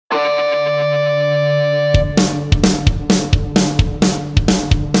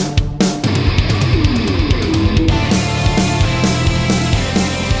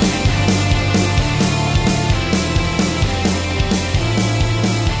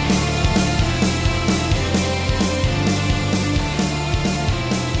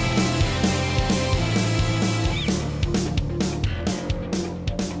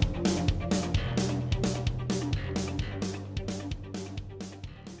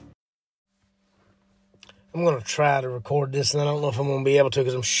I'm going to try to record this, and I don't know if I'm going to be able to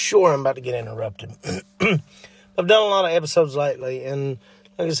because I'm sure I'm about to get interrupted. I've done a lot of episodes lately, and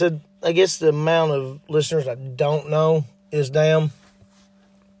like I said, I guess the amount of listeners I don't know is down.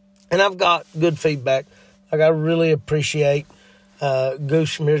 And I've got good feedback. Like, I really appreciate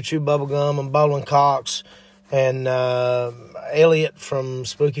Goose from Here to Chew Bubblegum and Bowling Cox and Elliot from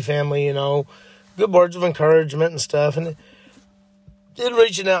Spooky Family, good words of encouragement and stuff. And did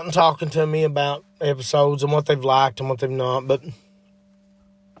reaching out and talking to me about episodes and what they've liked and what they've not. But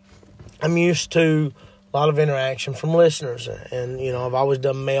I'm used to a lot of interaction from listeners. And, I've always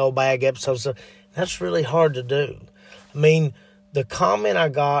done mailbag episodes. So that's really hard to do. I mean, the comment I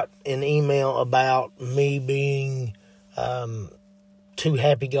got in email about me being too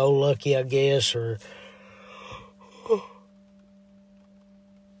happy-go-lucky, I guess, or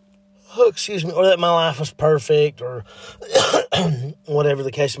or that my life was perfect, or whatever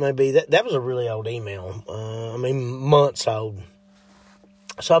the case may be, that was a really old email. Months old.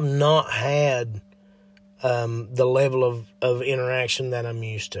 So I've not had the level of interaction that I'm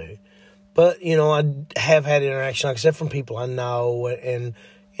used to. But, I have had interaction, like I said, from people I know, and,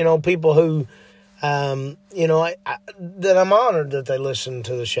 people who, that I'm honored that they listen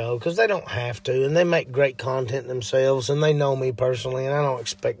to the show, because they don't have to, and they make great content themselves, and they know me personally, and I don't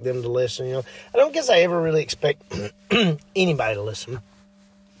expect them to listen, I don't guess I ever really expect anybody to listen.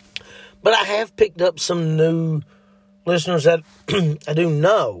 But I have picked up some new listeners that I do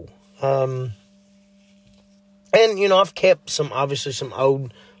know. And, I've kept some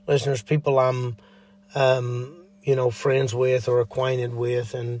old listeners, people I'm, friends with or acquainted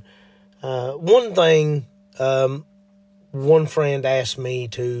with. And one thing, one friend asked me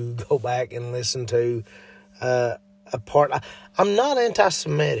to go back and listen to a part. I'm not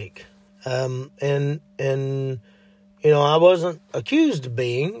anti-Semitic, and I wasn't accused of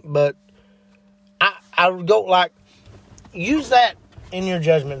being, but I would go use that in your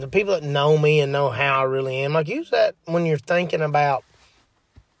judgment. The people that know me and know how I really am, use that when you're thinking about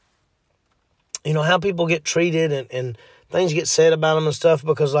how people get treated and things get said about them and stuff,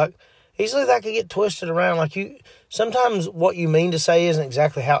 because, easily that could get twisted around. Sometimes what you mean to say isn't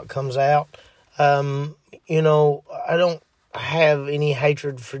exactly how it comes out. I don't have any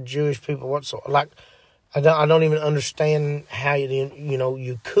hatred for Jewish people whatsoever. I don't even understand how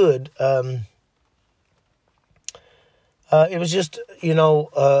you could. It was just,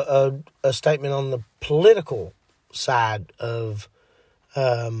 a statement on the political side of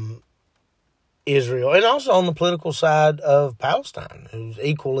Israel, and also on the political side of Palestine, who's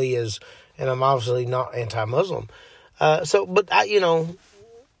equally as, and I'm obviously not anti-Muslim. I see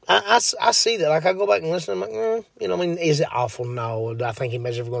that. I go back and listen, I'm is it awful? No. Do I think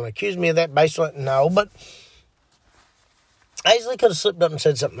anybody's ever going to accuse me of that based on it? No, but I easily could have slipped up and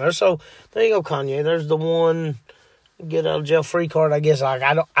said something there. So there you go, Kanye. There's the one get out of jail free card, I guess.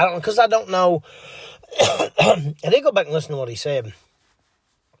 I don't, because I don't know. I did go back and listen to what he said.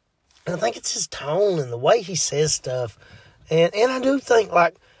 And I think it's his tone and the way he says stuff. And I do think,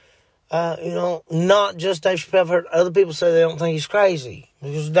 not just Dave Chappelle. I've heard other people say they don't think he's crazy.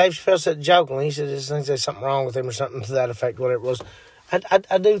 Because Dave Chappelle said jokingly, he said he thinks there's something wrong with him or something to that effect, whatever it was.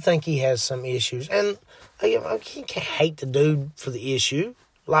 I do think he has some issues. And you can't hate the dude for the issue.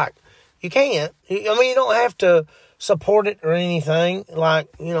 You can't. You don't have to support it or anything. But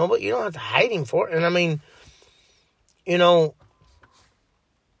you don't have to hate him for it. And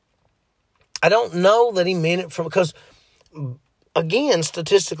I don't know that he meant it because, again,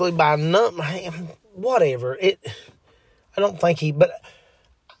 statistically, by whatever, I don't think but,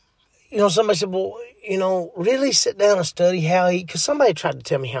 somebody said, well, really sit down and study because somebody tried to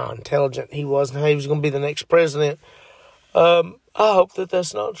tell me how intelligent he was and how he was going to be the next president. I hope that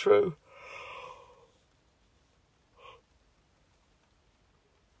that's not true.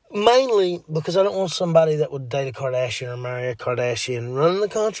 Mainly because I don't want somebody that would date a Kardashian or marry a Kardashian running the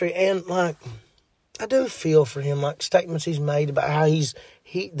country. And, I do feel for him, statements he's made about how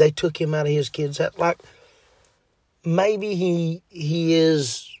they took him out of his kids' house. Maybe he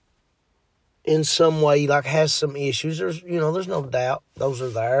is in some way, has some issues. There's no doubt those are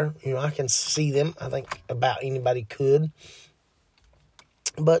there. I can see them. I think about anybody could.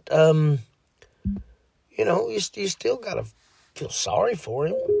 But, you still got to feel sorry for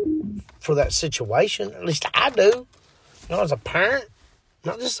him, for that situation. At least I do. As a parent,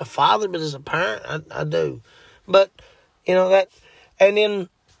 not just a father, but as a parent, I do. But, that, and then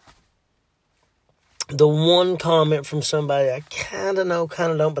the one comment from somebody I kind of know,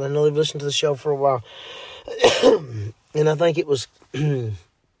 kind of don't, but I know they've listened to the show for a while. And I think it was, they've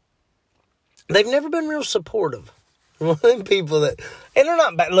never been real supportive. One of them people that, and they're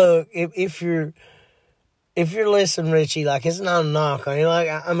not bad. Look, if you're, if you're listening, Richie, like, it's not a knock on you. Like,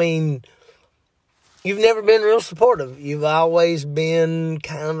 I mean, you've never been real supportive. You've always been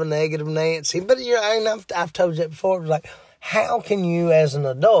kind of a negative Nancy. But, I've told you that before. It was like, how can you, as an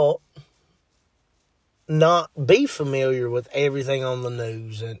adult, not be familiar with everything on the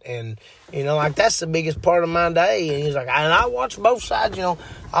news? And like, that's the biggest part of my day. And he's like, and I watch both sides,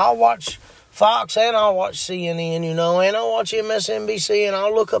 I'll watch Fox and I'll watch CNN, and I'll watch MSNBC, and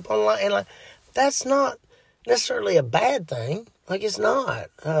I'll look up online. And, like, that's not necessarily a bad thing. Like, it's not.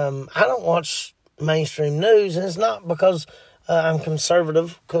 I don't watch mainstream news, and it's not because I'm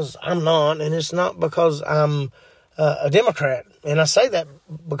conservative, because I'm not, and it's not because I'm a Democrat. And I say that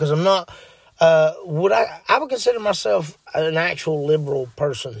because I'm not. I would consider myself an actual liberal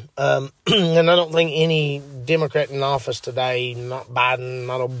person. And I don't think any Democrat in office today, not Biden,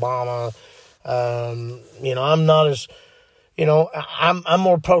 not Obama, I'm not as, I'm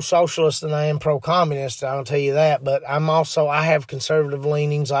more pro-socialist than I am pro-communist, I'll tell you that. But I have conservative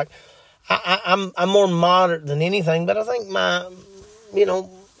leanings. Like, I'm more moderate than anything. But I think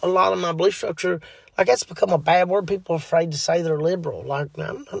a lot of my belief structure, like, that's become a bad word. People are afraid to say they're liberal. Like,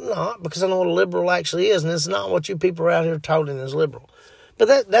 I'm not, because I know what a liberal actually is, and it's not what you people are out here touting as liberal.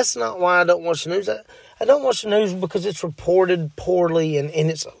 But that's not why I don't watch the news. I don't watch the news because it's reported poorly, and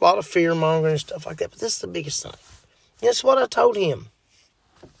it's a lot of fear-mongering and stuff like that. But this is the biggest thing. That's what I told him.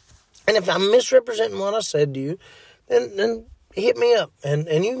 And if I'm misrepresenting what I said to you, then hit me up. And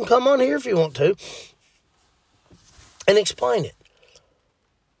you can come on here if you want to and explain it.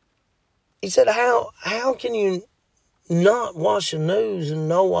 He said, how can you not watch the news and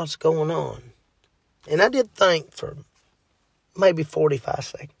know what's going on? And I did think for maybe 45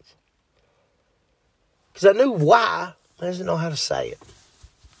 seconds. Because I knew why. I didn't know how to say it.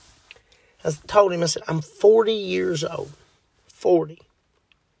 I told him, I said, I'm 40 years old. 40.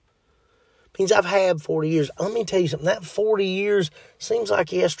 Means I've had 40 years. Let me tell you something. That 40 years seems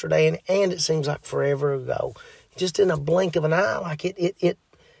like yesterday, and it seems like forever ago. Just in a blink of an eye, like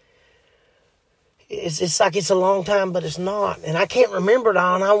it's like it's a long time, but it's not. And I can't remember it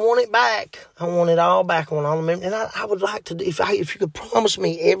all, and I want it back. I want it all back. I want all the memories. And I would like to, if you could promise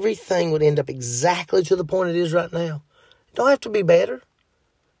me everything would end up exactly to the point it is right now. It don't have to be better,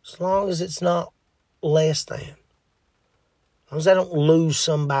 as long as it's not less than. As long as I don't lose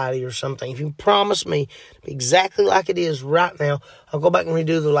somebody or something. If you promise me to be exactly like it is right now, I'll go back and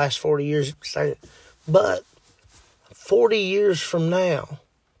redo the last 40 years. But 40 years from now,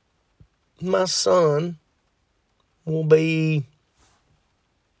 my son will be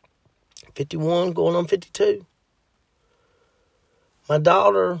 51, going on 52. My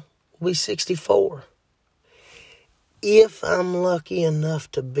daughter will be 64. If I'm lucky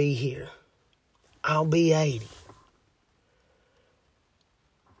enough to be here, I'll be 80.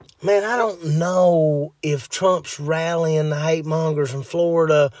 Man, I don't know if Trump's rallying the hate mongers in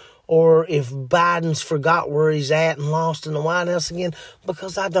Florida, or if Biden's forgot where he's at and lost in the White House again,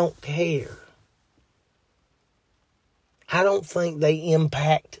 because I don't care. I don't think they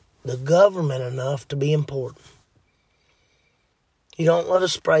impact the government enough to be important. You don't let a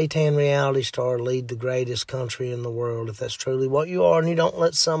spray tan reality star lead the greatest country in the world, if that's truly what you are, and you don't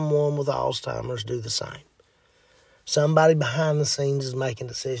let someone with Alzheimer's do the same. Somebody behind the scenes is making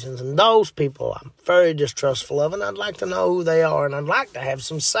decisions, and those people I'm very distrustful of, and I'd like to know who they are, and I'd like to have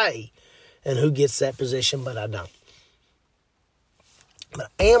some say in who gets that position, but I don't.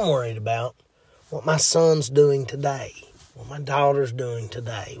 But I am worried about what my son's doing today, what my daughter's doing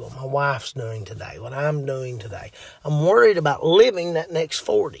today, what my wife's doing today, what I'm doing today. I'm worried about living that next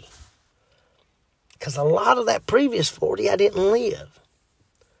 40, because a lot of that previous 40 I didn't live.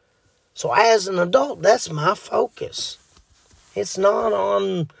 So as an adult, that's my focus. It's not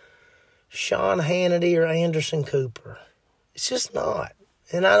on Sean Hannity or Anderson Cooper. It's just not.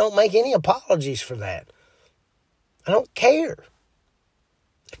 And I don't make any apologies for that. I don't care.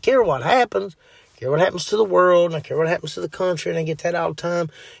 I care what happens. I care what happens to the world. And I care what happens to the country. And I get that all the time.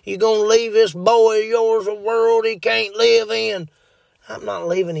 You're going to leave this boy of yours a world he can't live in. I'm not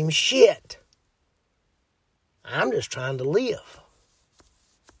leaving him shit. I'm just trying to live.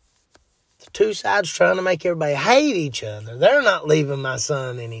 Two sides trying to make everybody hate each other. They're not leaving my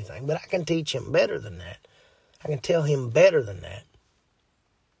son anything, but I can teach him better than that. I can tell him better than that.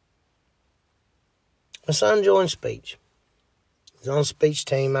 My son joined speech. He's on speech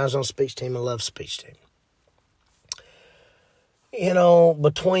team. I was on speech team. I love speech team. You know,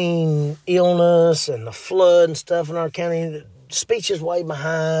 between illness and the flood and stuff in our county, speech is way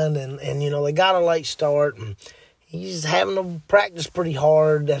behind, and you know, they got a late start, and he's having to practice pretty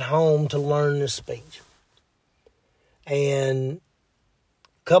hard at home to learn this speech. And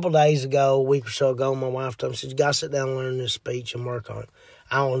couple days ago, a week or so ago, my wife told me, she said, you got to sit down and learn this speech and work on it.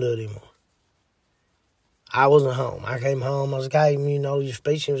 I don't want to do it anymore. I wasn't home. I came home. I was like, hey, you know your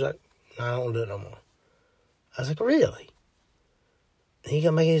speech? He was like, no, I don't want to do it no more. I was like, really? And he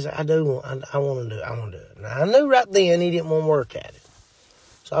got me, he's like, I want to do it. Now, I knew right then he didn't want to work at it.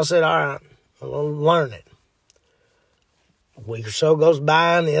 So I said, all right, I'll learn it. A week or so goes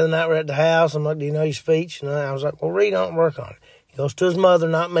by, and the other night we're at the house. I'm like, do you know your speech? And I was like, well, read on and work on it. He goes to his mother,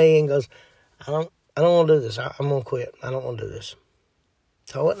 not me, and goes, I don't want to do this. I'm going to quit. I don't want to do this.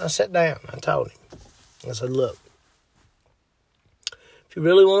 So I went and I sat down. I told him. I said, look, if you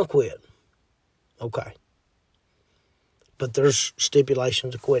really want to quit, okay. But there's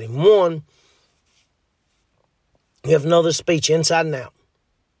stipulations to quitting. One, you have to know this speech inside and out.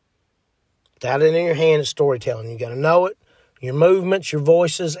 Without it in your hand, it's storytelling. You got to know it, your movements, your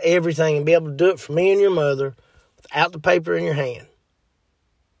voices, everything, and be able to do it for me and your mother without the paper in your hand.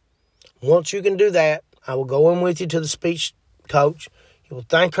 Once you can do that, I will go in with you to the speech coach. You will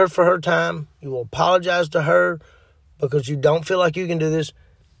thank her for her time. You will apologize to her because you don't feel like you can do this.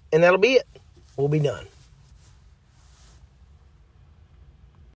 And that'll be it. We'll be done.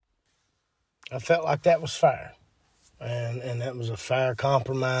 I felt like that was fair. And that was a fair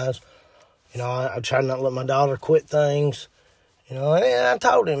compromise. You know, I tried not to let my daughter quit things. You know, and I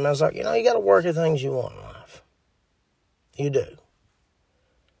told him, I was like, you know, you got to work at things you want in life. You do.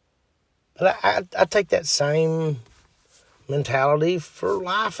 But I take that same mentality for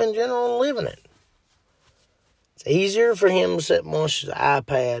life in general and living it. It's easier for him to sit and watch the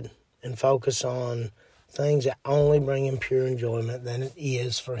iPad and focus on things that only bring him pure enjoyment than it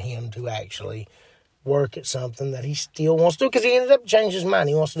is for him to actually work at something that he still wants to do, because he ended up changing his mind.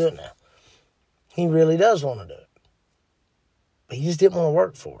 He wants to do it now. He really does want to do it. But he just didn't want to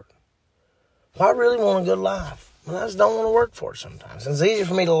work for it. Well, I really want a good life. Well, I just don't want to work for it sometimes. It's easier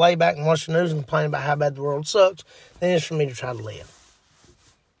for me to lay back and watch the news and complain about how bad the world sucks than it is for me to try to live.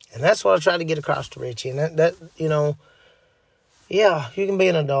 And that's what I try to get across to Richie. And that you know, yeah, you can be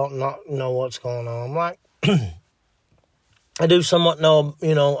an adult and not know what's going on. Like, I do somewhat know,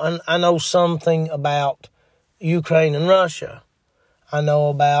 you know, I know something about Ukraine and Russia. I know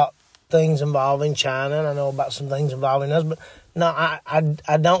about things involving China, and I know about some things involving us, but no,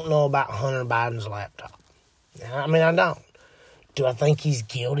 I don't know about Hunter Biden's laptop. I mean, I don't. Do I think he's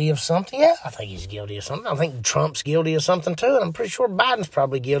guilty of something? Yeah, I think he's guilty of something. I think Trump's guilty of something too, and I'm pretty sure Biden's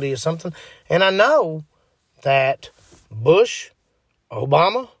probably guilty of something. And I know that Bush,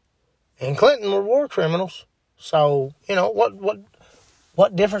 Obama, and Clinton were war criminals. So, you know,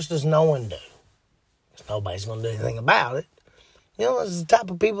 what difference does knowing do? Because nobody's going to do anything about it. You know, that's the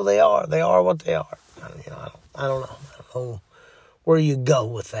type of people they are. They are what they are. I don't know where you go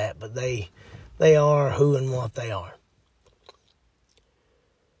with that, but they are who and what they are.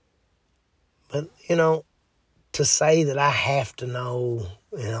 But, you know, to say that I have to know,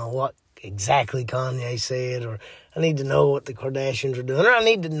 you know, what exactly Kanye said, or I need to know what the Kardashians are doing, or I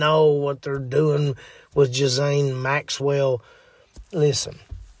need to know what they're doing with Ghislaine Maxwell. Listen,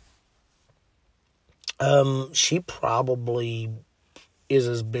 she probably is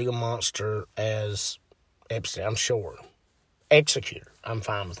as big a monster as Epstein, I'm sure. Executor, I'm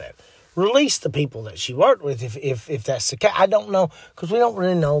fine with that. Release the people that she worked with if that's the case. I don't know, because we don't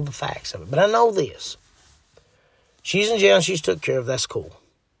really know the facts of it. But I know this. She's in jail and she's took care of. That's cool.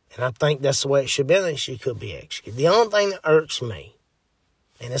 And I think that's the way it should be. I think she could be executed. The only thing that irks me,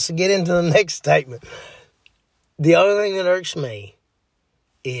 and this will get into the next statement, the only thing that irks me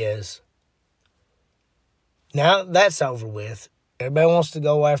is, now that that's over with, everybody wants to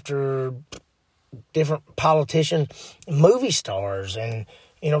go after different politicians, movie stars, and,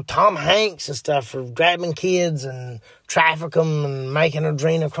 you know, Tom Hanks and stuff for grabbing kids and trafficking them and making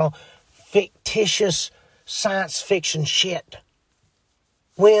adrenochrome. Fictitious science fiction shit.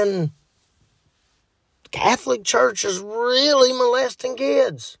 When the Catholic Church is really molesting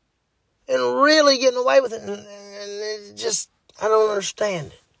kids and really getting away with it. And it just, I don't understand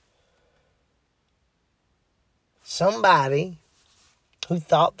it. Somebody who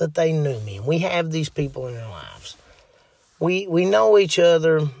thought that they knew me, and we have these people in our lives. We know each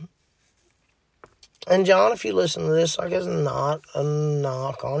other. And John, if you listen to this, I guess not a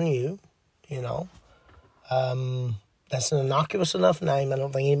knock on you, you know. That's an innocuous enough name. I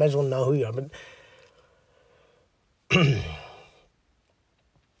don't think anybody's going to know who you are. But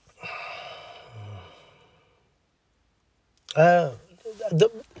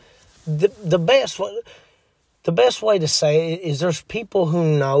the best way to say it is there's people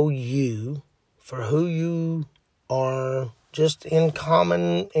who know you for who you are, just in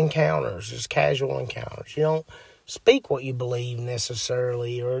common encounters, just casual encounters. You speak what you believe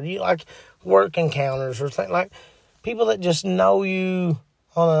necessarily, or you like work encounters or things like people that just know you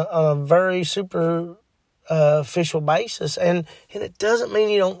on a very super official basis, and it doesn't mean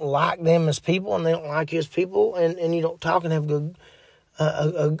you don't like them as people and they don't like you as people, and you don't talk and have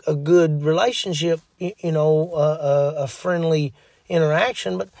a good relationship, a friendly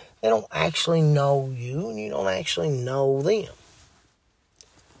interaction, but they don't actually know you and you don't actually know them.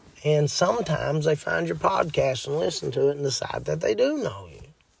 And sometimes they find your podcast and listen to it and decide that they do know you.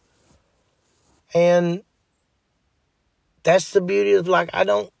 And that's the beauty of,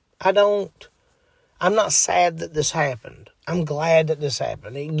 I'm not sad that this happened. I'm glad that this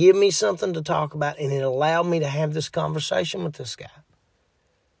happened. It gave me something to talk about, and it allowed me to have this conversation with this guy.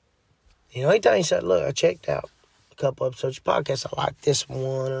 He told me, he said, look, I checked out a couple episodes of your podcast. I like this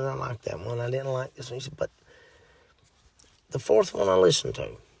one, and I like that one. I didn't like this one. He said, but the fourth one I listened to,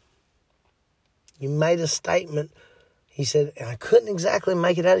 you made a statement. He said, and I couldn't exactly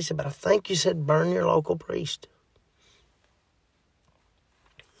make it out. He said, but I think you said burn your local priest.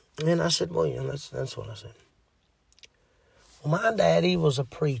 And I said, well, that's what I said. Well, my daddy was a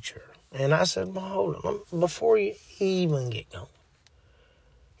preacher. And I said, well, hold on. Before you even get going,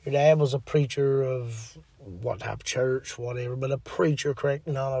 your dad was a preacher of what type of church, whatever, but a preacher, correct,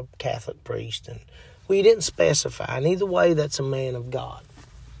 not a Catholic priest. And you didn't specify. And either way, that's a man of God.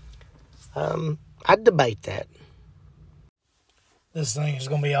 I'd debate that. This thing is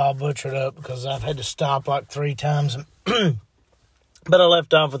going to be all butchered up because I've had to stop like 3 times. But I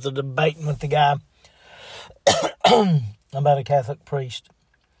left off with the debating with the guy about a Catholic priest.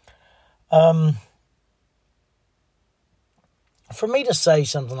 For me to say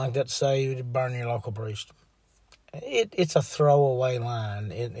something like that, to say burn your local priest, it's a throwaway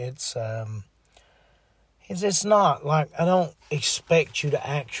line. It's not like, I don't expect you to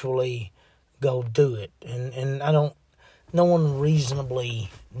actually go do it, and no one reasonably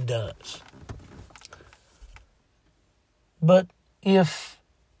does. But if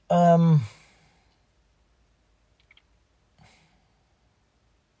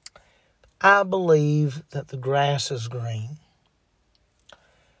I believe that the grass is green,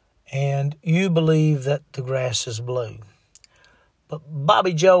 and you believe that the grass is blue, but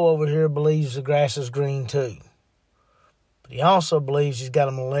Bobby Joe over here believes the grass is green too. But he also believes he's got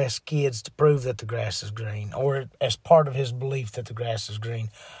to molest kids to prove that the grass is green, or as part of his belief that the grass is green.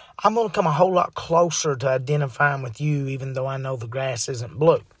 I'm going to come a whole lot closer to identifying with you, even though I know the grass isn't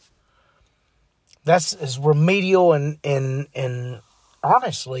blue. That's as remedial and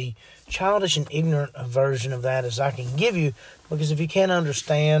honestly childish and ignorant a version of that as I can give you, because if you can't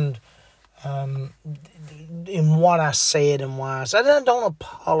understand in what I said and why I said, I don't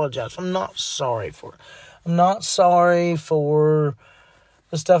apologize. I'm not sorry for it. I'm not sorry for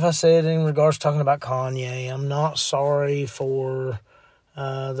the stuff I said in regards to talking about Kanye. I'm not sorry for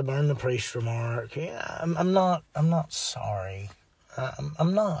the burn the priest remark. Yeah, I'm not sorry.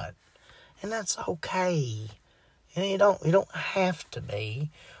 I'm not, and that's okay. And you don't have to be,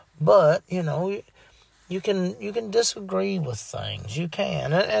 but you can disagree with things. You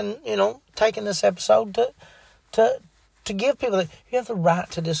can, and taking this episode to give people that you have the right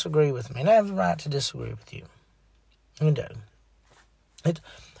to disagree with me, and I have the right to disagree with you. You do.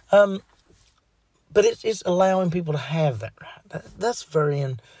 But it's allowing people to have that right. That's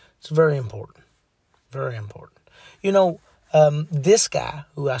it's very important. Very important. This guy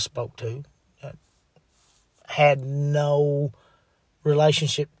who I spoke to had no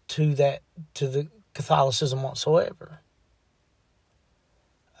relationship to the Catholicism whatsoever.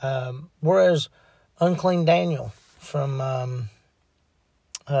 Whereas Unclean Daniel from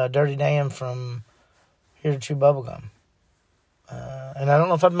Dirty Dan from Here to Chew Bubblegum. And I don't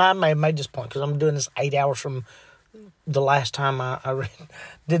know if I might have made this point because I'm doing this 8 hours from the last time I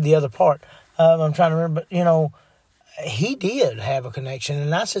did the other part. I'm trying to remember, but, he did have a connection.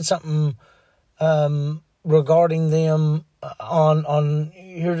 And I said something regarding them on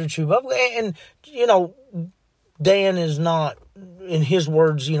Here to Chew Bubblegum. And, Dan is not, in his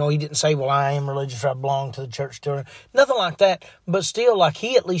words, he didn't say, well, I am religious or I belong to the church. Nothing like that. But still, like,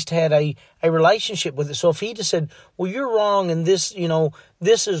 he at least had a relationship with it. So if he just said, well, you're wrong and this,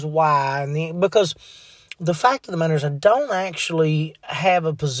 this is why. Because the fact of the matter is I don't actually have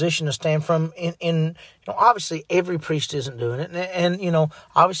a position to stand from in obviously every priest isn't doing it. And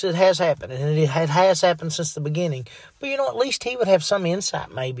obviously it has happened. And it has happened since the beginning. But, at least he would have some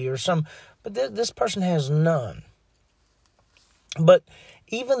insight maybe or some. But this person has none. But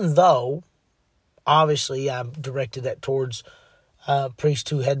even though, obviously, I directed that towards priests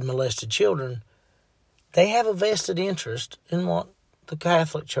who had molested children, they have a vested interest in what the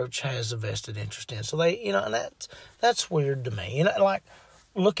Catholic Church has a vested interest in. So they, and that's weird to me. Like,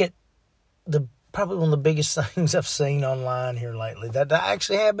 look at probably one of the biggest things I've seen online here lately that I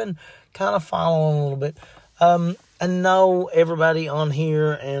actually have been kind of following a little bit. I know everybody on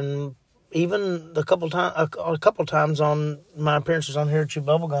here, and even a couple times on my appearances on here at Chew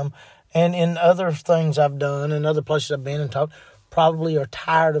Bubblegum, and in other things I've done and other places I've been and talked, probably are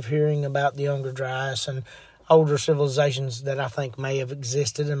tired of hearing about the Younger Dryas and older civilizations that I think may have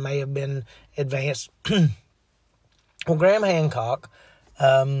existed and may have been advanced. Well, Graham Hancock,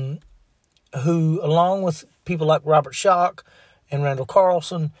 who, along with people like Robert Schoch and Randall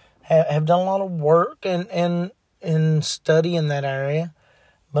Carlson, have done a lot of work and study in that area.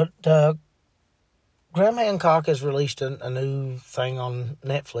 But Graham Hancock has released a new thing on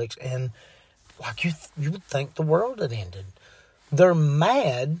Netflix, and like you would think the world had ended. They're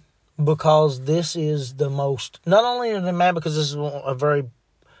mad because this is the most... Not only are they mad because this is a very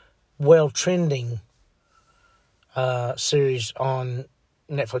well-trending series on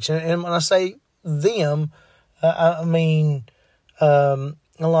Netflix. And when I say them, I mean a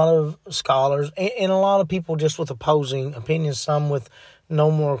lot of scholars and a lot of people just with opposing opinions, some with no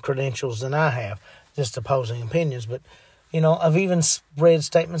more credentials than I have, just opposing opinions. But, I've even read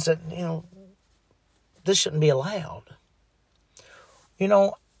statements that, this shouldn't be allowed.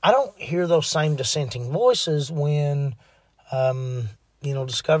 I don't hear those same dissenting voices when,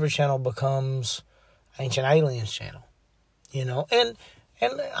 Discovery Channel becomes Ancient Aliens Channel, and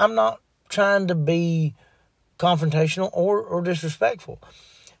I'm not trying to be confrontational or disrespectful.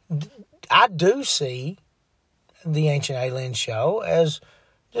 I do see the Ancient Aliens show as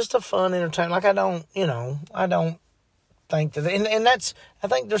just a fun entertainment. Like, I don't think that, and that's, I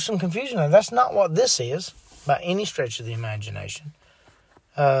think there's some confusion there. That's not what this is by any stretch of the imagination.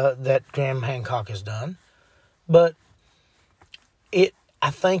 That Graham Hancock has done, but I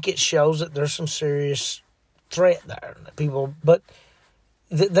think it shows that there's some serious threat there. That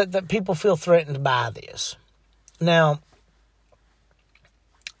people feel threatened by this. Now,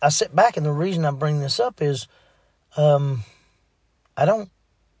 I sit back, and the reason I bring this up is, I don't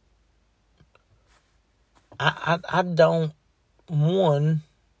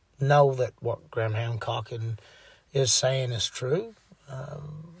know that what Graham Hancock is saying is true.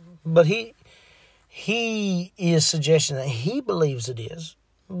 But he is suggesting that he believes it is,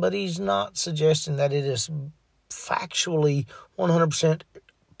 but he's not suggesting that it is factually 100%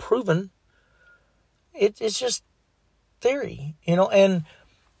 proven. It's just theory, and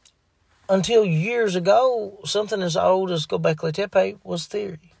until years ago, something as old as Göbekli Tepe was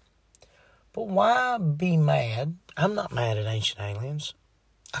theory. But why be mad? I'm not mad at Ancient Aliens.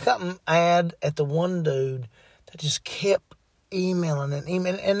 I got mad at the one dude that just kept emailing,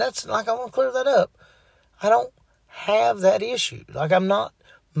 and that's like, I want to clear that up. I don't have that issue. Like, I'm not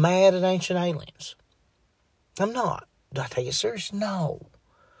mad at Ancient Aliens. I'm not. Do I take it serious? No.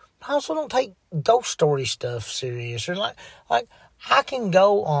 I also don't take ghost story stuff serious. Or like I can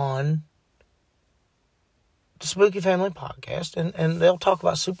go on the Spooky Family podcast and they'll talk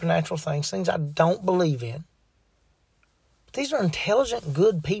about supernatural things I don't believe in. But these are intelligent,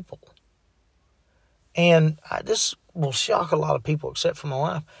 good people. And this will shock a lot of people except for my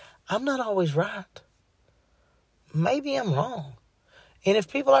wife. I'm not always right. Maybe I'm wrong. And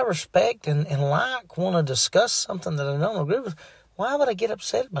if people I respect and like want to discuss something that I don't agree with, why would I get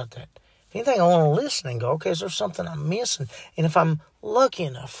upset about that? If anything, I want to listen and go, okay, is there something I'm missing? And if I'm lucky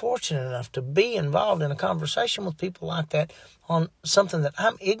enough, fortunate enough to be involved in a conversation with people like that on something that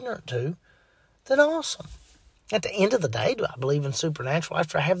I'm ignorant to, then awesome. At the end of the day, do I believe in supernatural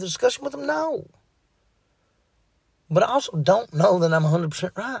after I have the discussion with them? No. But I also don't know that I'm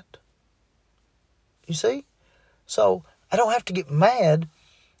 100% right. You see? So I don't have to get mad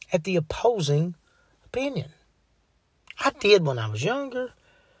at the opposing opinion. I did when I was younger.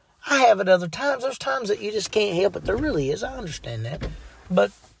 I have at other times. There's times that you just can't help it. There really is. I understand that.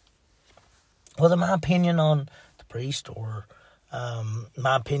 But whether my opinion on the priest or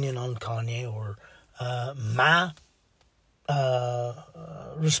my opinion on Kanye or my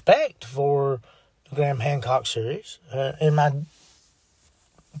respect for the Graham Hancock series and my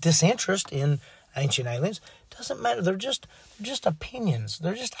disinterest in Ancient Aliens, doesn't matter. They're just opinions.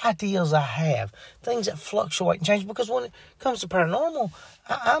 They're just ideas I have. Things that fluctuate and change. Because when it comes to paranormal,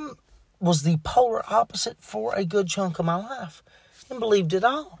 I was the polar opposite for a good chunk of my life and believed it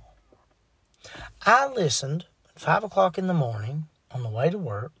all. I listened at 5 o'clock in the morning on the way to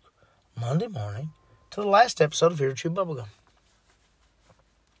work, Monday morning, to the last episode of Here at Chew Bubblegum.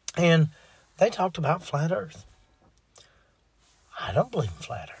 And they talked about flat earth. I don't believe in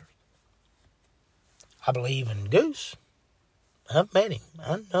flat earth. I believe in Goose. I've met him.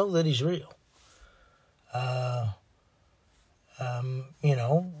 I know that he's real.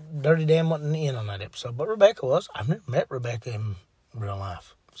 Dirty Dan wasn't in on that episode, but Rebecca was. I've never met Rebecca in real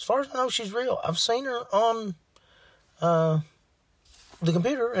life. As far as I know, she's real. I've seen her on the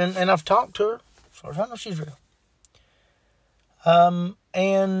computer, and I've talked to her. As far as I know, she's real.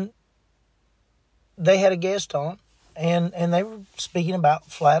 And they had a guest on, and they were speaking about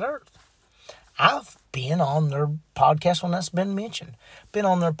Flat Earth. I've been on their podcast when that's been mentioned. Been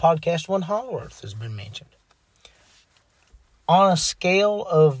on their podcast when Hollow Earth has been mentioned. On a scale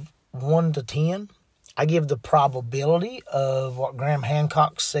of 1 to 10, I give the probability of what Graham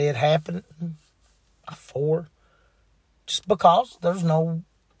Hancock said happened a 4. Just because there's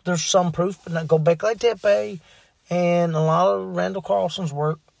some proof, but not Göbekli Tepe and a lot of Randall Carlson's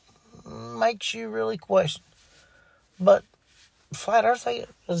work makes you really question. But Flat Earth, a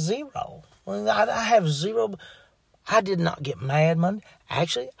 0. I have 0. I did not get mad Monday.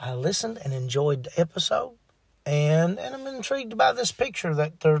 Actually, I listened and enjoyed the episode. And I'm intrigued by this picture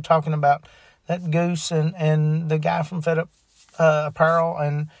that they're talking about. That Goose and the guy from Fed Up Apparel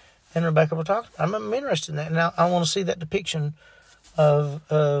and Rebecca were talking. I'm interested in that. And I want to see that depiction of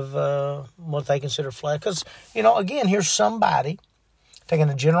what they consider flat. Because, again, here's somebody taking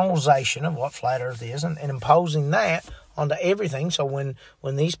a generalization of what flat Earth is and imposing that onto everything. So when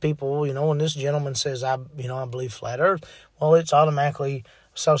these people, when this gentleman says, I believe flat Earth, well, it's automatically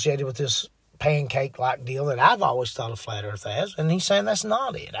associated with this pancake-like deal that I've always thought of flat Earth as, and he's saying that's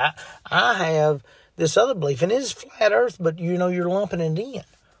not it. I have this other belief, and it is flat Earth, but you're lumping it in.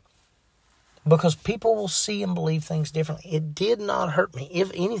 Because people will see and believe things differently. It did not hurt me.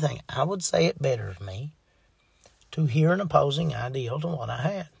 If anything, I would say it betters me to hear an opposing ideal to what I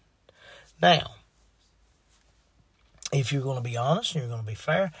had. Now, if you're going to be honest and you're going to be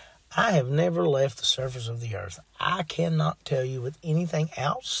fair, I have never left the surface of the earth. I cannot tell you with anything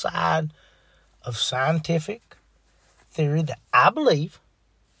outside of scientific theory that I believe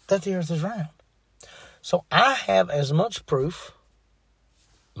that the earth is round. So I have as much proof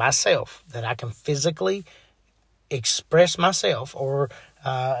myself that I can physically express myself or,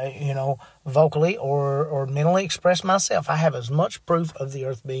 vocally or mentally express myself. I have as much proof of the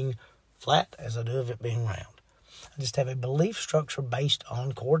earth being flat as I do of it being round. I just have a belief structure based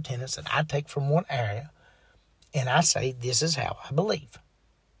on core tenets that I take from one area and I say, this is how I believe.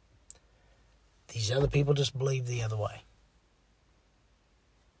 These other people just believe the other way.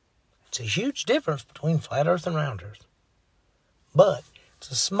 It's a huge difference between flat earth and round earth. But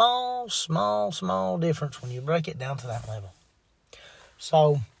it's a small, small, small difference when you break it down to that level.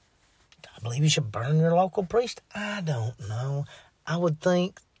 So, I believe you should burn your local priest. I don't know. I would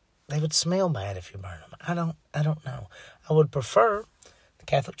think they would smell bad if you burn them. I don't know. I would prefer the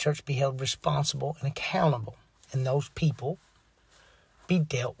Catholic Church be held responsible and accountable, and those people be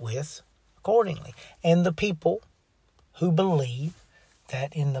dealt with accordingly. And the people who believe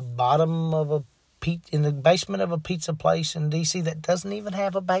that in the basement of a pizza place in D.C. that doesn't even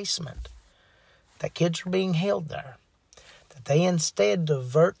have a basement, that kids are being held there, that they instead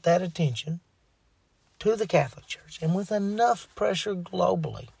divert that attention to the Catholic Church. And with enough pressure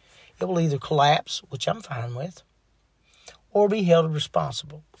globally, it will either collapse, which I'm fine with, or be held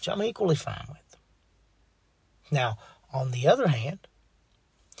responsible, which I'm equally fine with. Now, on the other hand,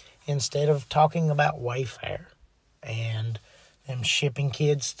 instead of talking about Wayfair and them shipping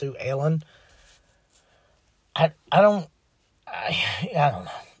kids through Ellen, I don't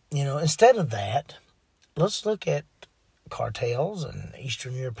know. Instead of that, let's look at cartels and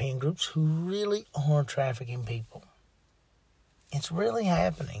Eastern European groups who really are trafficking people. It's really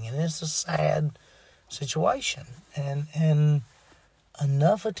happening, and it's a sad situation. And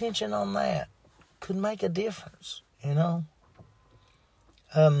enough attention on that could make a difference,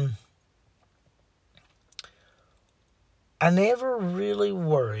 I never really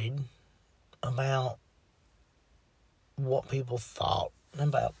worried about what people thought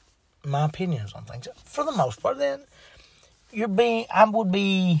about my opinions on things. For the most part, then that would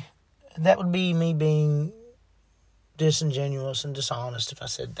be me being disingenuous and dishonest if I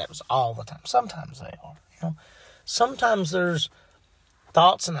said that was all the time. Sometimes they are, Sometimes there's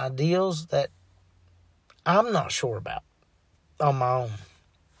thoughts and ideals that I'm not sure about on my own,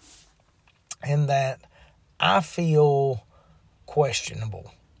 and that I feel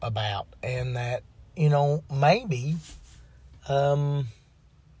questionable about, and that,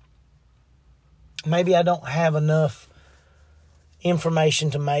 maybe I don't have enough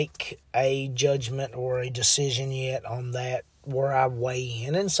information to make a judgment or a decision yet on that where I weigh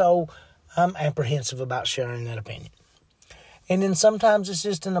in. And so I'm apprehensive about sharing that opinion. And then sometimes it's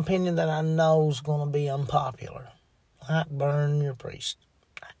just an opinion that I know is going to be unpopular. like burn your priest.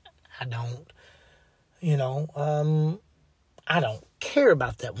 I don't. I don't care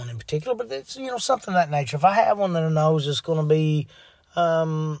about that one in particular, but it's, something of that nature. If I have one that I know is just going to be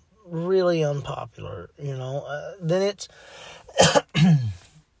really unpopular, then it's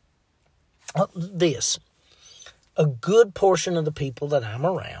this. A good portion of the people that I'm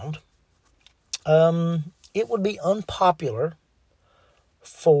around, it would be unpopular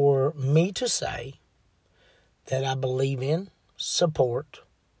for me to say that I believe in, support,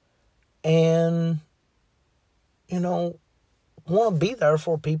 and, want to be there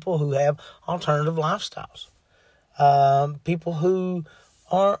for people who have alternative lifestyles. People who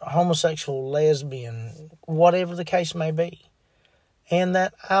are homosexual, lesbian, whatever the case may be. And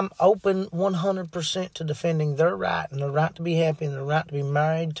that I'm open 100% to defending their right and their right to be happy and their right to be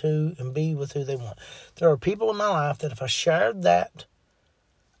married to and be with who they want. There are people in my life that if I shared that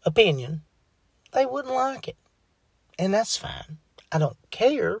opinion, they wouldn't like it. And that's fine. I don't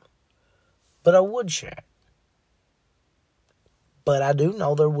care, but I would share it. But I do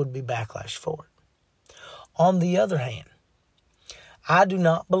know there would be backlash for it. On the other hand, I do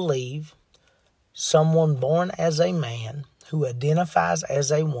not believe someone born as a man who identifies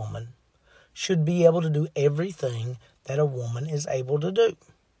as a woman should be able to do everything that a woman is able to do.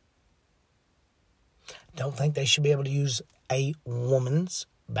 I don't think they should be able to use a woman's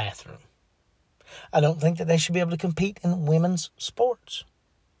bathroom. I don't think that they should be able to compete in women's sports.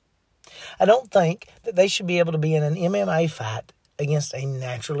 I don't think that they should be able to be in an MMA fight against a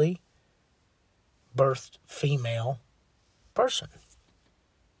naturally birthed female person.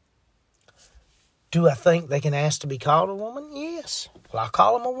 Do I think they can ask to be called a woman? Yes. Will I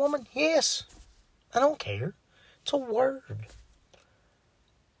call them a woman? Yes. I don't care. It's a word.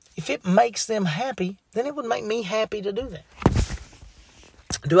 If it makes them happy, then it would make me happy to do that.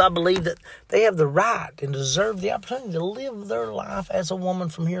 Do I believe that they have the right and deserve the opportunity to live their life as a woman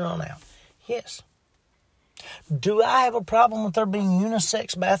from here on out? Yes. Do I have a problem with there being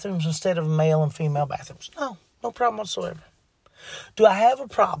unisex bathrooms instead of male and female bathrooms? No. No problem whatsoever. Do I have a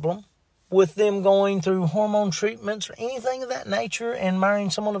problem with them going through hormone treatments or anything of that nature and marrying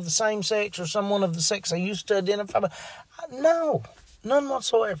someone of the same sex or someone of the sex they used to identify with? No, none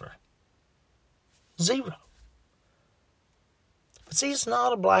whatsoever. Zero. But see, it's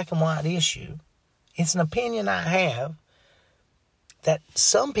not a black and white issue. It's an opinion I have that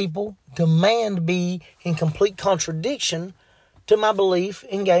some people demand be in complete contradiction to my belief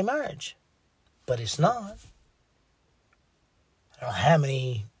in gay marriage. But it's not. I don't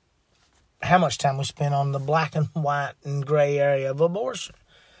know how much time we spend on the black and white and gray area of abortion.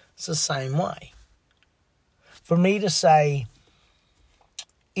 It's the same way. For me to say,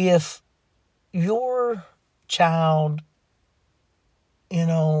 if your child,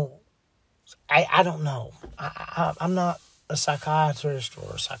 I don't know. I'm not a psychiatrist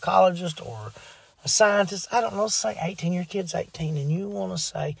or a psychologist or a scientist. I don't know. Say 18, your kid's 18, and you want to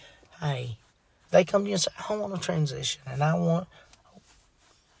say, hey, they come to you and say, I want to transition, and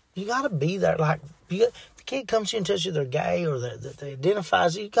you got to be there. Like, the kid comes to you and tells you they're gay or that they identify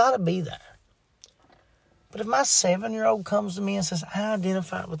as you got to be there. But if my 7-year-old comes to me and says, I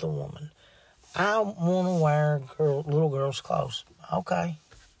identify with a woman, I want to wear little girl's clothes. Okay.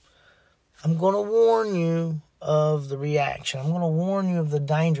 I'm going to warn you of the reaction. I'm going to warn you of the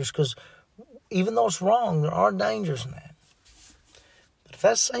dangers, because even though it's wrong, there are dangers in that. But if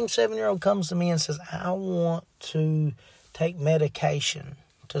that same 7-year-old comes to me and says, I want to take medication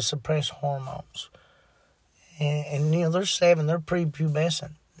to suppress hormones, and they're 7, they're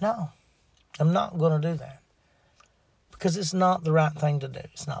prepubescent. No, I'm not going to do that, because it's not the right thing to do.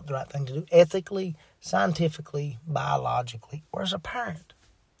 It's not the right thing to do ethically, scientifically, biologically, or as a parent.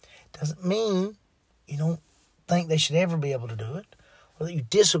 It doesn't mean you don't think they should ever be able to do it, or that you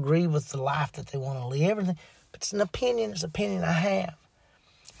disagree with the life that they want to live. Everything, but it's an opinion. It's an opinion I have.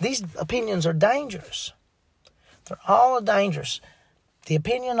 These opinions are dangerous. They're all dangerous. The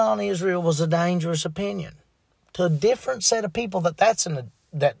opinion on Israel was a dangerous opinion to a different set of people. That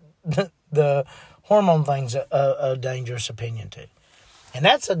the hormone thing's a dangerous opinion to, and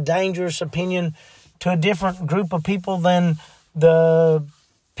that's a dangerous opinion to a different group of people than the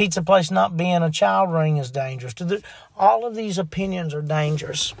pizza place not being a child ring is dangerous. All of these opinions are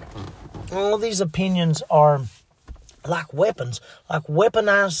dangerous. All of these opinions are like weapons, like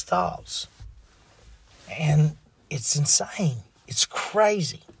weaponized thoughts, and it's insane. It's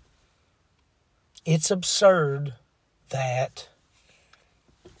crazy. It's absurd that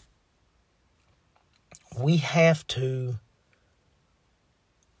we have to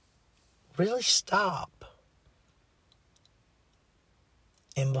really stop.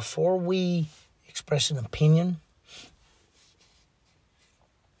 And before we express an opinion,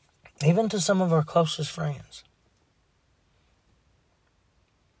 even to some of our closest friends.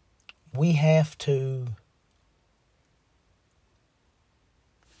 We have to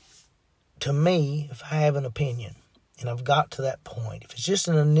me, if I have an opinion, and I've got to that point, if it's just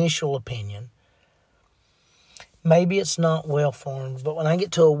an initial opinion, maybe it's not well-formed, but when I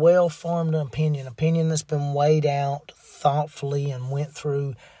get to a well-formed opinion that's been weighed out thoughtfully and went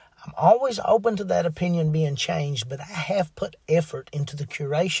through, I'm always open to that opinion being changed, but I have put effort into the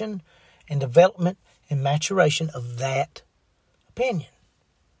curation and development and maturation of that opinion.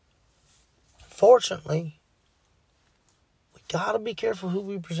 Fortunately, we got to be careful who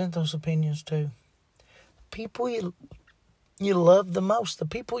we present those opinions to. People you love the most, the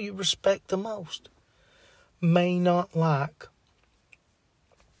people you respect the most, may not like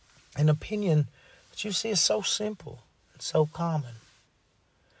an opinion that you see is so simple and so common.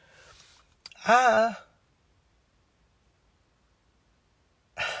 I'm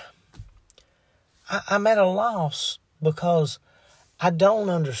at a loss because I don't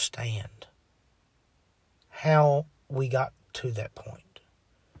understand how we got to that point.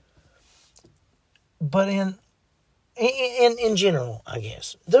 But in general, I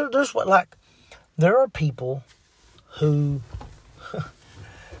guess, there are people who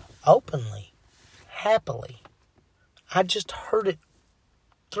openly, happily, I just heard it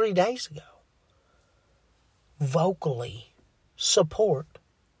 3 days ago, vocally support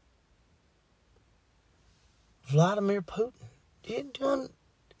Vladimir Putin.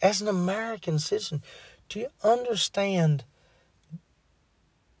 As an American citizen, do you understand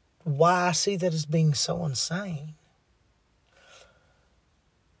why I see that as being so insane?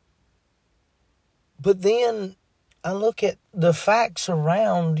 But then I look at the facts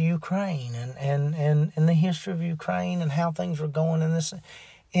around Ukraine and the history of Ukraine and how things were going in this.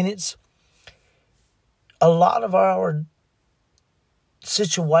 And it's a lot of our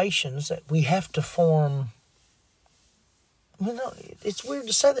situations that we have to form. It's weird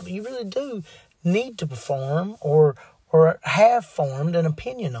to say that, but you really do need to perform or have formed an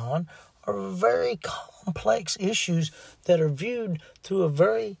opinion on are very complex issues that are viewed through a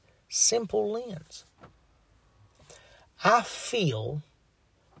very simple lens. I feel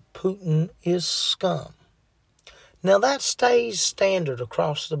Putin is scum. Now that stays standard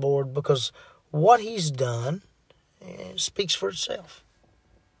across the board because what he's done speaks for itself.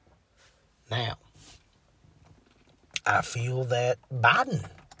 Now, I feel that Biden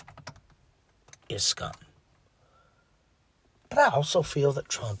is scum. But I also feel that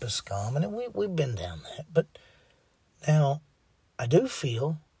Trump is scum, and we've been down that. But now, I do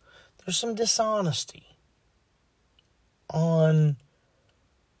feel there's some dishonesty on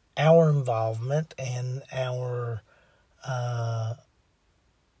our involvement and our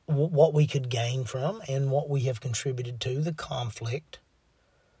what we could gain from and what we have contributed to the conflict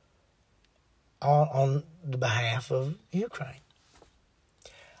on the behalf of Ukraine.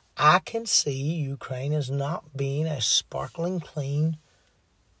 I can see Ukraine as not being a sparkling clean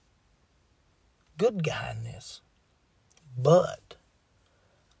good guy in this, but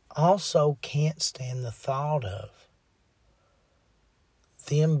also can't stand the thought of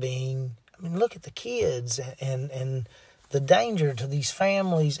them being, look at the kids and the danger to these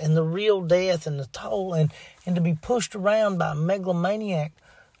families and the real death and the toll and to be pushed around by a megalomaniac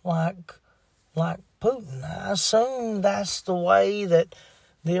like Putin. I assume that's the way that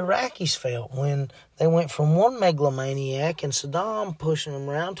the Iraqis felt when they went from one megalomaniac and Saddam pushing them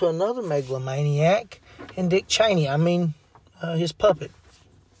around to another megalomaniac and Dick Cheney, his puppet,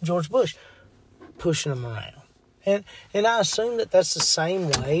 George Bush, pushing them around. And I assume that that's the same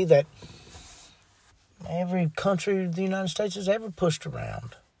way that every country the United States has ever pushed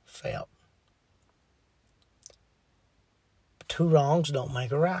around felt. 2 wrongs don't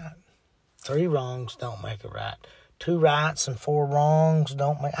make a right. 3 wrongs don't make a right. 2 rights and 4 wrongs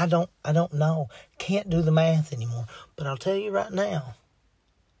don't make... I don't know. Can't do the math anymore. But I'll tell you right now,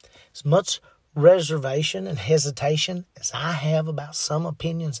 as much reservation and hesitation as I have about some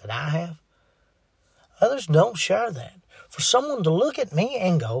opinions that I have, others don't share that. For someone to look at me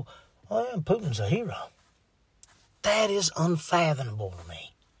and go, oh yeah, Putin's a hero, that is unfathomable to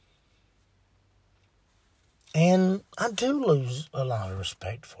me. And I do lose a lot of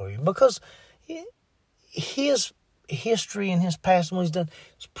respect for you because his history and his past and what he's done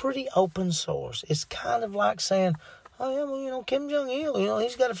is pretty open source. It's kind of like saying, oh yeah, well, Kim Jong-il,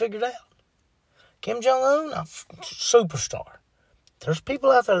 he's got it figured out. Kim Jong-un, a superstar. There's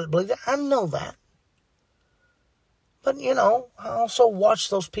people out there that believe that. I know that. But, I also watch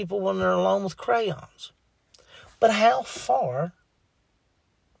those people when they're alone with crayons. But how far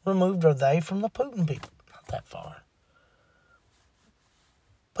removed are they from the Putin people? Not that far.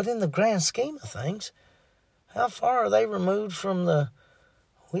 But in the grand scheme of things, how far are they removed from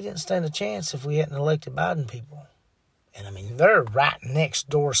we didn't stand a chance if we hadn't elected Biden people? And I mean, they're right next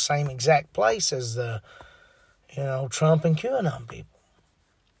door, same exact place as the, Trump and QAnon people.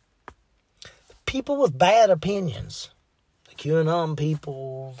 The people with bad opinions, the QAnon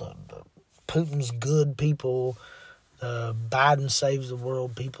people, the Putin's good people, the Biden saves the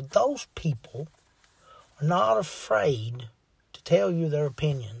world people, those people are not afraid to tell you their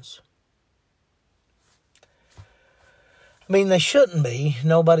opinions. I mean, they shouldn't be.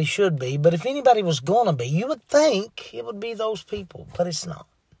 Nobody should be. But if anybody was going to be, you would think it would be those people. But it's not.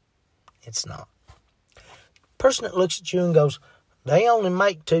 It's not. The person that looks at you and goes, they only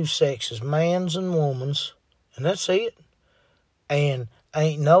make two sexes, man's and woman's, and that's it. And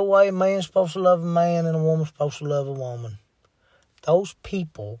ain't no way a man's supposed to love a man and a woman's supposed to love a woman. Those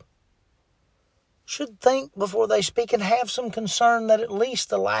people should think before they speak and have some concern that at least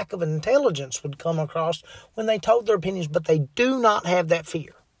the lack of intelligence would come across when they told their opinions, but they do not have that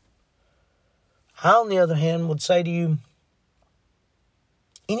fear. I, on the other hand, would say to you,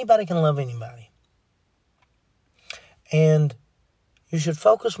 anybody can love anybody. And you should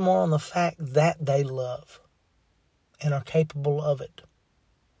focus more on the fact that they love and are capable of it,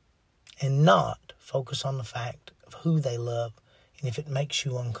 and not focus on the fact of who they love and if it makes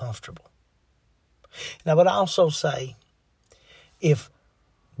you uncomfortable. Now, but I also say, if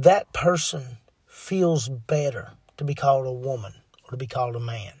that person feels better to be called a woman or to be called a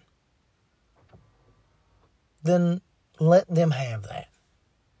man, then let them have that.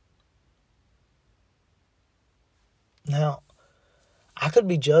 Now, I could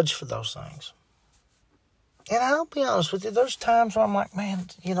be judged for those things. And I'll be honest with you, there's times where I'm like, man,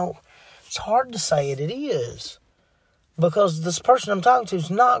 it's hard to say it. It is. Because this person I'm talking to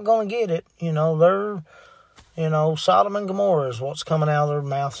is not going to get it. They're, Sodom and Gomorrah is what's coming out of their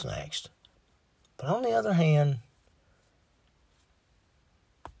mouths next. But on the other hand,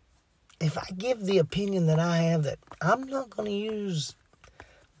 if I give the opinion that I have, that I'm not going to use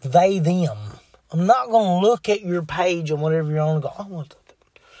they, them. I'm not going to look at your page and whatever you're on and go,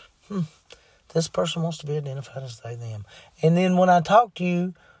 this person wants to be identified as they, them. And then when I talk to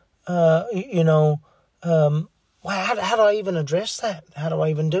you, well, how do I even address that? How do I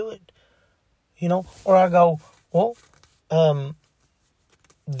even do it? Or I go, well,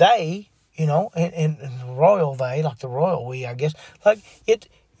 they, and royal they, like the royal we, I guess,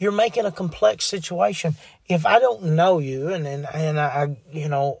 you're making a complex situation. If I don't know you and I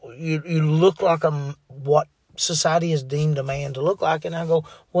you look like what society has deemed a man to look like, and I go,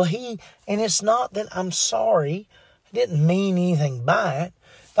 well, and it's not, then I'm sorry. I didn't mean anything by it.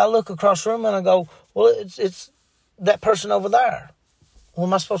 If I look across the room and I go, well, it's that person over there. Well,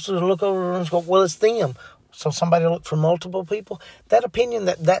 am I supposed to look over and go, well, it's them? So somebody look for multiple people? That opinion,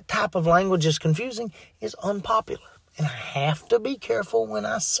 that type of language is confusing, is unpopular. And I have to be careful when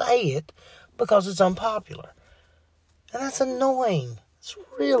I say it because it's unpopular. And that's annoying. It's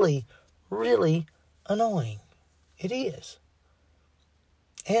really, really annoying. It is.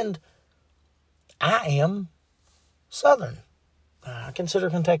 And I am Southern. I consider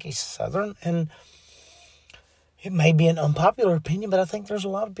Kentucky Southern, and it may be an unpopular opinion, but I think there's a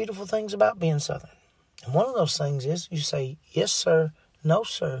lot of beautiful things about being Southern. And one of those things is you say, yes, sir, no,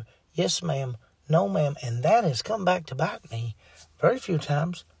 sir, yes, ma'am, no, ma'am. And that has come back to bite me very few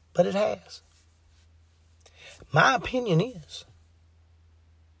times, but it has. My opinion is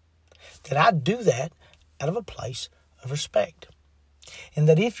that I do that out of a place of respect. And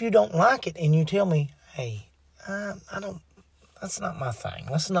that if you don't like it and you tell me, hey, that's not my thing.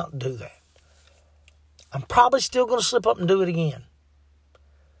 Let's not do that. I'm probably still going to slip up and do it again.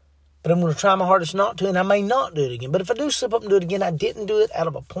 But I'm going to try my hardest not to, and I may not do it again. But if I do slip up and do it again, I didn't do it out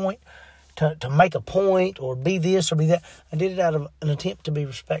of a point to make a point or be this or be that. I did it out of an attempt to be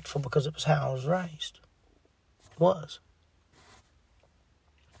respectful because it was how I was raised. It was.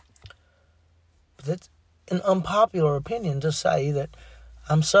 But that's an unpopular opinion to say that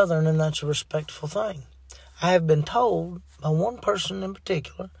I'm Southern and that's a respectful thing. I have been told by one person in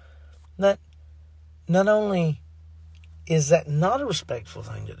particular that not only is that not a respectful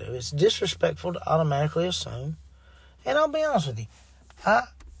thing to do, it's disrespectful to automatically assume. And I'll be honest with you,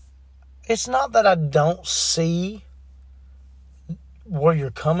 it's not that I don't see where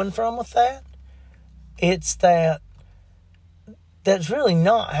you're coming from with that. It's that's really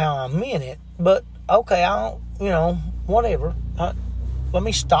not how I meant it. But, okay, whatever. Let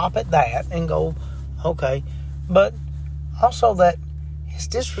me stop at that and go, okay. But also that it's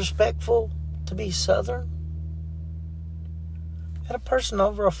disrespectful to be Southern. I had a person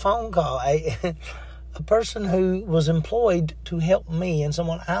over a phone call, a a person who was employed to help me and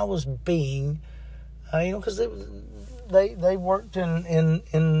someone I was being, because they worked in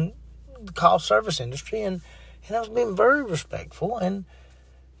the call service industry, and I was being very respectful, and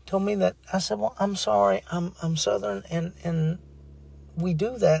told me that, I said, well, I'm sorry, I'm Southern, and we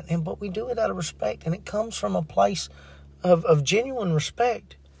do that, but we do it out of respect, and it comes from a place of genuine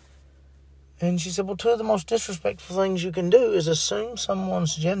respect. And she said, well, two of the most disrespectful things you can do is assume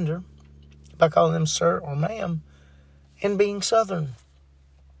someone's gender by calling them sir or ma'am and being Southern.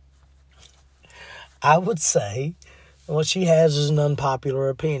 I would say what she has is an unpopular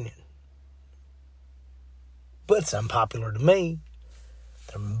opinion. But it's unpopular to me.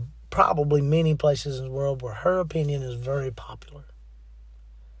 There are probably many places in the world where her opinion is very popular.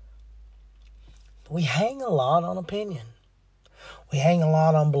 But we hang a lot on opinion. We hang a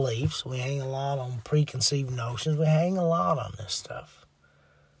lot on beliefs. We hang a lot on preconceived notions. We hang a lot on this stuff.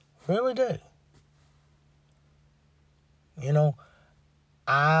 We really do.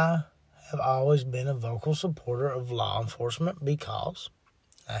 I have always been a vocal supporter of law enforcement because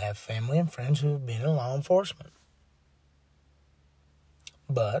I have family and friends who have been in law enforcement.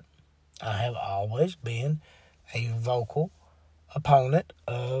 But I have always been a vocal opponent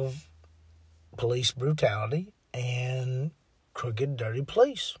of police brutality and crooked, dirty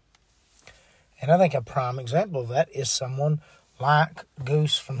police. And I think a prime example of that is someone like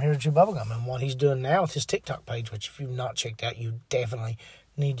Goose from Here to Chew Bubblegum, and what he's doing now with his TikTok page, which if you've not checked out, you definitely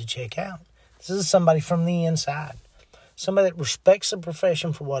need to check out. This is somebody from the inside, somebody that respects the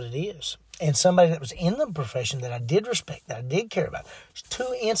profession for what it is, and somebody that was in the profession that I did respect, that I did care about. There's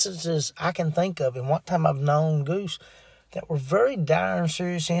two instances I can think of in what time I've known Goose that were very dire and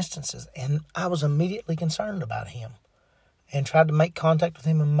serious instances, and I was immediately concerned about him and tried to make contact with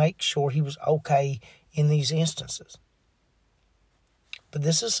him and make sure he was okay in these instances. But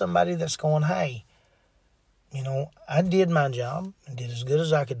this is somebody that's going, hey, I did my job and did as good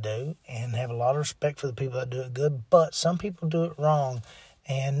as I could do and have a lot of respect for the people that do it good, but some people do it wrong,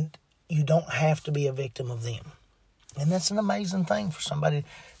 and you don't have to be a victim of them. And that's an amazing thing for somebody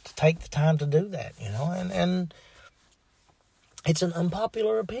to take the time to do that, and it's an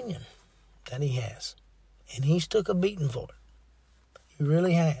unpopular opinion that he has. And he's took a beating for it. He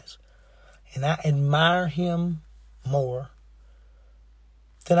really has. And I admire him more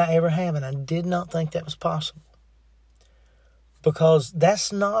than I ever have. And I did not think that was possible. Because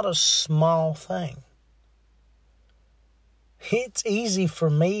that's not a small thing. It's easy for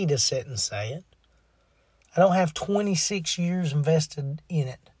me to sit and say it. I don't have 26 years invested in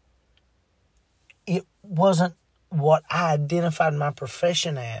it. It wasn't what I identified my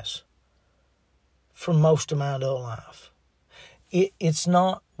profession as for most of my adult life. It's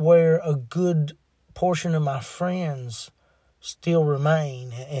not where a good portion of my friends still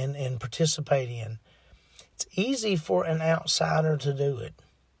remain and participate in. It's easy for an outsider to do it.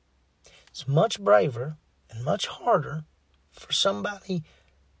 It's much braver and much harder for somebody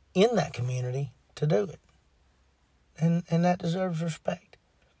in that community to do it. And that deserves respect.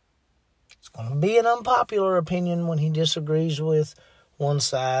 It's going to be an unpopular opinion when he disagrees with one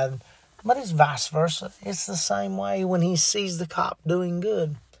side, but it's vice versa. It's the same way when he sees the cop doing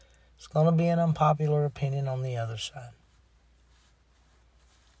good. It's going to be an unpopular opinion on the other side.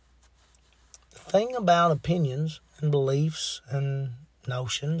 The thing about opinions and beliefs and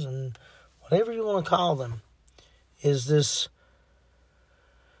notions and whatever you want to call them is this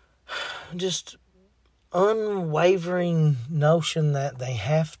just unwavering notion that they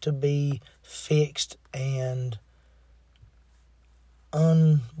have to be fixed and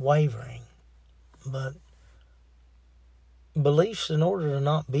unwavering. But beliefs, in order to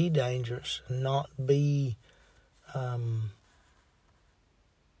not be dangerous and not be and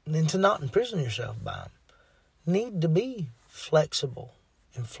to not imprison yourself by them, need to be flexible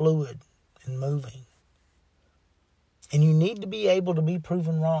and fluid and moving. And you need to be able to be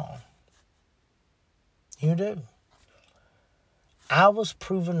proven wrong. You do. I was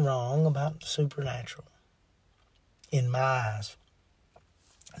proven wrong about the supernatural in my eyes.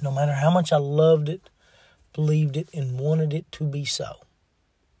 No matter how much I loved it, believed it, and wanted it to be so.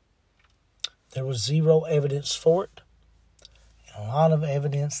 There was zero evidence for it, and a lot of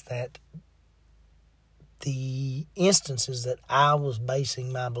evidence that the instances that I was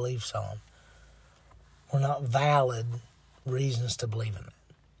basing my beliefs on were not valid reasons to believe in it.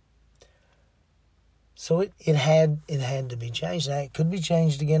 So it had to be changed. Now, it could be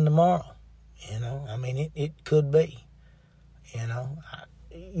changed again tomorrow. It could be.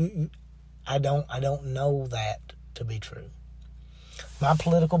 I don't know that to be true. My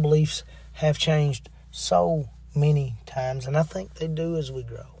political beliefs have changed so many times, and I think they do as we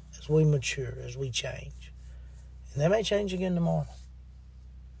grow we mature, as we change. And they may change again tomorrow.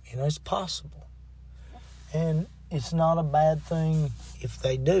 It's possible. And it's not a bad thing if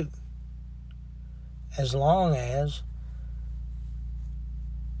they do. As long as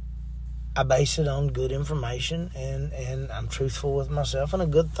I base it on good information and I'm truthful with myself and a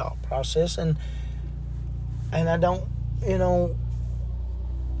good thought process. And I don't,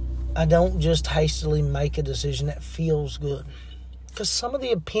 I don't just hastily make a decision that feels good. Because some of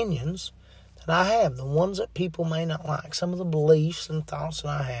the opinions that I have, the ones that people may not like, some of the beliefs and thoughts that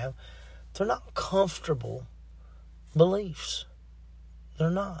I have, they're not comfortable beliefs.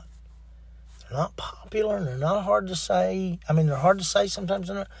 They're not. They're not popular and they're not hard to say. I mean, they're hard to say sometimes.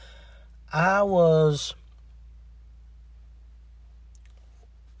 I was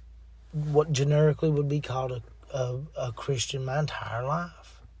what generically would be called a Christian my entire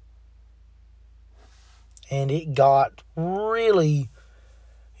life. And it got really,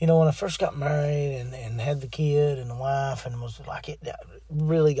 when I first got married and had the kid and the wife, and was like, it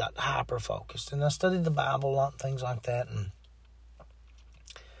really got hyper-focused. And I studied the Bible a lot and things like that. And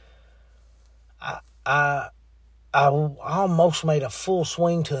I almost made a full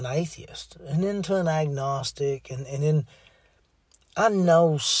swing to an atheist and then to an agnostic. And then I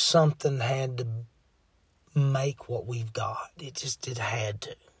know something had to make what we've got. It had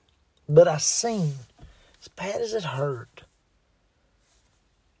to. But I seen, as bad as it hurt,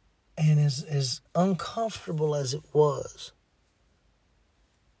 and as uncomfortable as it was,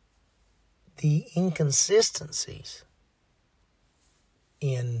 the inconsistencies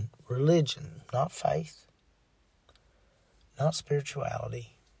in religion, not faith, not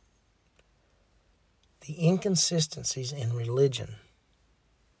spirituality, the inconsistencies in religion,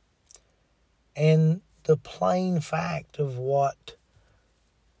 and the plain fact of what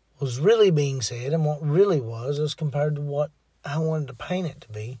was really being said and what really was as compared to what I wanted to paint it to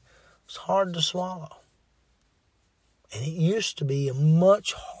be, was hard to swallow. And it used to be a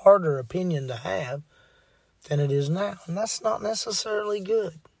much harder opinion to have than it is now. And that's not necessarily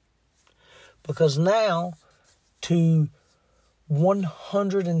good. Because now, to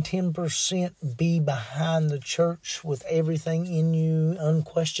 110% be behind the church with everything in you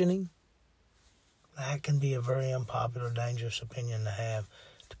unquestioning, that can be a very unpopular, dangerous opinion to have,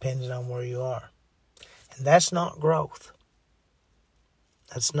 depending on where you are. And that's not growth.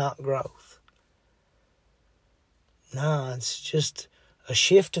 That's not growth. No, it's just a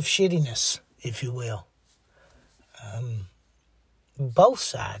shift of shittiness, if you will. Both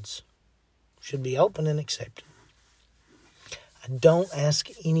sides should be open and accepted. I don't ask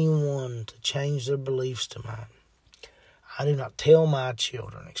anyone to change their beliefs to mine. I do not tell my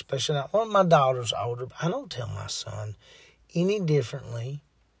children, especially not when my daughter's older, but I don't tell my son any differently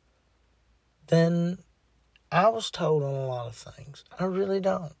than I was told on a lot of things. I really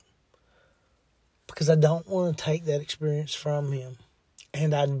don't. Because I don't want to take that experience from him.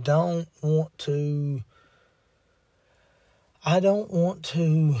 And I don't want to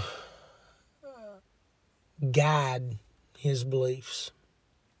guide his beliefs.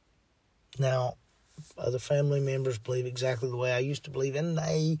 Now, other family members believe exactly the way I used to believe, and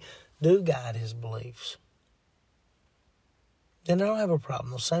they do guide his beliefs. Then I don't have a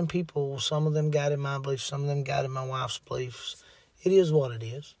problem. The same people, some of them guided my beliefs, some of them guided my wife's beliefs. It is what it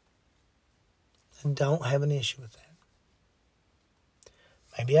is. I don't have an issue with that.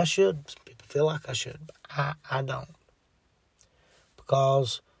 Maybe I should. Some people feel like I should, but I don't.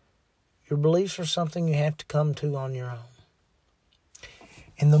 Because your beliefs are something you have to come to on your own.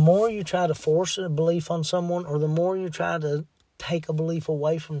 And the more you try to force a belief on someone, or the more you try to take a belief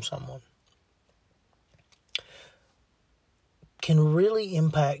away from someone, can really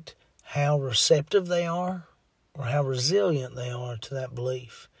impact how receptive they are or how resilient they are to that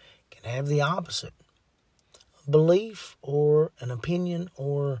belief. Can have the opposite. A belief or an opinion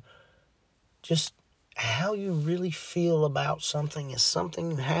or just how you really feel about something is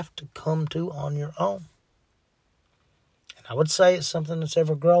something you have to come to on your own. And I would say it's something that's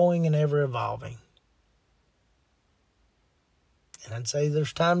ever growing and ever evolving. And I'd say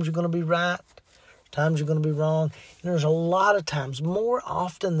there's times you're going to be right, times you're going to be wrong, and there's a lot of times, more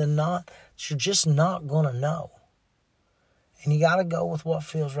often than not, that you're just not going to know. And you got to go with what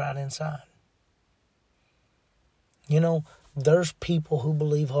feels right inside. There's people who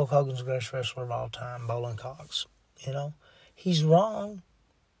believe Hulk Hogan's the greatest wrestler of all time, Bolin Cox. He's wrong.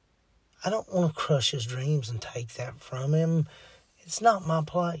 I don't want to crush his dreams and take that from him. It's not my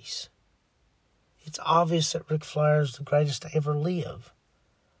place. It's obvious that Ric Flair is the greatest to ever live.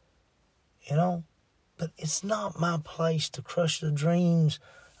 But it's not my place to crush the dreams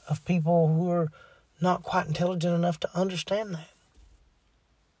of people who are not quite intelligent enough to understand that.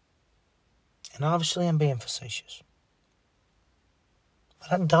 And obviously I'm being facetious.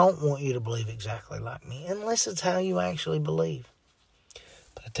 But I don't want you to believe exactly like me, unless it's how you actually believe.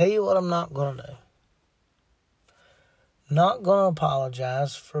 But I tell you what I'm not going to do. Not going to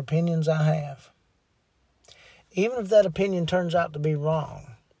apologize for opinions I have. Even if that opinion turns out to be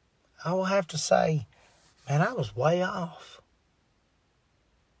wrong, I will have to say, man, I was way off.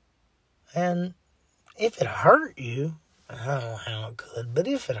 And if it hurt you, I don't know how it could, but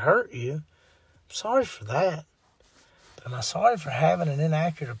if it hurt you, I'm sorry for that. But am I sorry for having an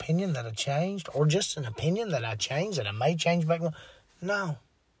inaccurate opinion that I changed, or just an opinion that I changed that I may change back? No.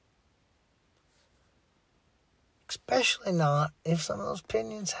 Especially not if some of those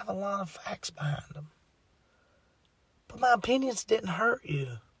opinions have a lot of facts behind them. But my opinions didn't hurt you.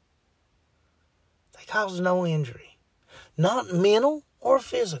 They caused no injury. Not mental or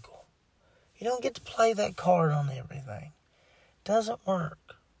physical. You don't get to play that card on everything. It doesn't work.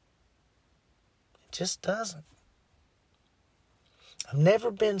 It just doesn't. I've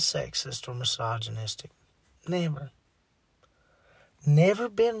never been sexist or misogynistic. Never. Never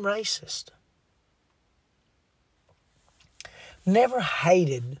been racist. Never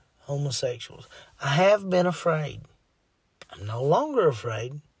hated homosexuals. I have been afraid. I'm no longer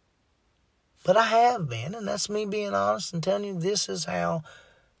afraid. But I have been, and that's me being honest and telling you this is how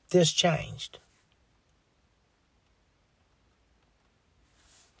this changed.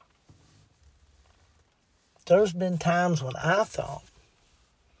 There's been times when I thought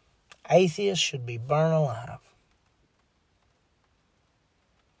atheists should be burned alive.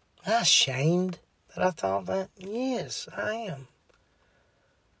 Am I ashamed that I thought that? Yes, I am.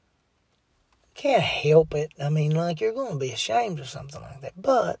 Can't help it. I mean, like, you're going to be ashamed of something like that.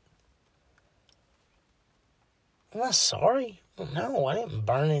 But, am I sorry? No, I didn't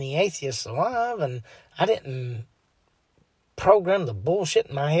burn any atheists alive, and I didn't program the bullshit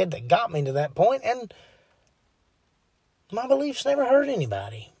in my head that got me to that point, and my beliefs never hurt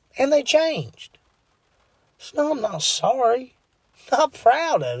anybody, and they changed. So, no, I'm not sorry. Not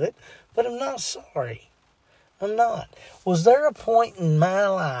proud of it, but I'm not sorry. I'm not. Was there a point in my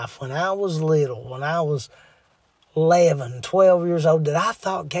life when I was little, when I was 11, 12 years old, that I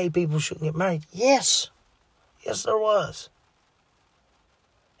thought gay people shouldn't get married? Yes. Yes, there was.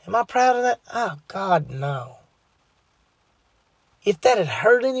 Am I proud of that? Oh, God, no. If that had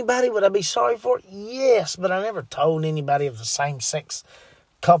hurt anybody, would I be sorry for it? Yes, but I never told anybody of the same-sex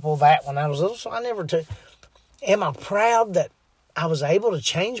couple that when I was little, so I never took. Am I proud that I was able to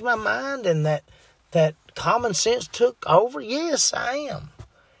change my mind and that common sense took over? Yes, I am.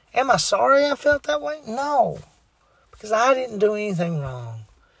 Am I sorry I felt that way? No, because I didn't do anything wrong.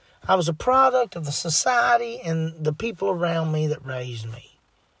 I was a product of the society and the people around me that raised me.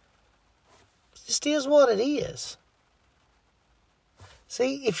 It just is what it is.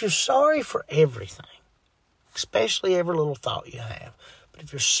 See, if you're sorry for everything, especially every little thought you have, but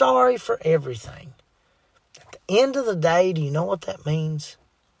if you're sorry for everything, at the end of the day, do you know what that means?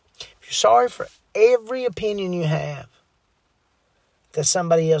 If you're sorry for every opinion you have that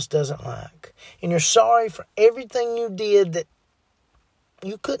somebody else doesn't like, and you're sorry for everything you did that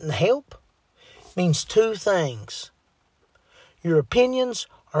you couldn't help, it means two things. Your opinions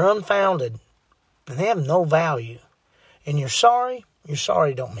are unfounded, and they have no value. And you're sorry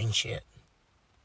don't mean shit.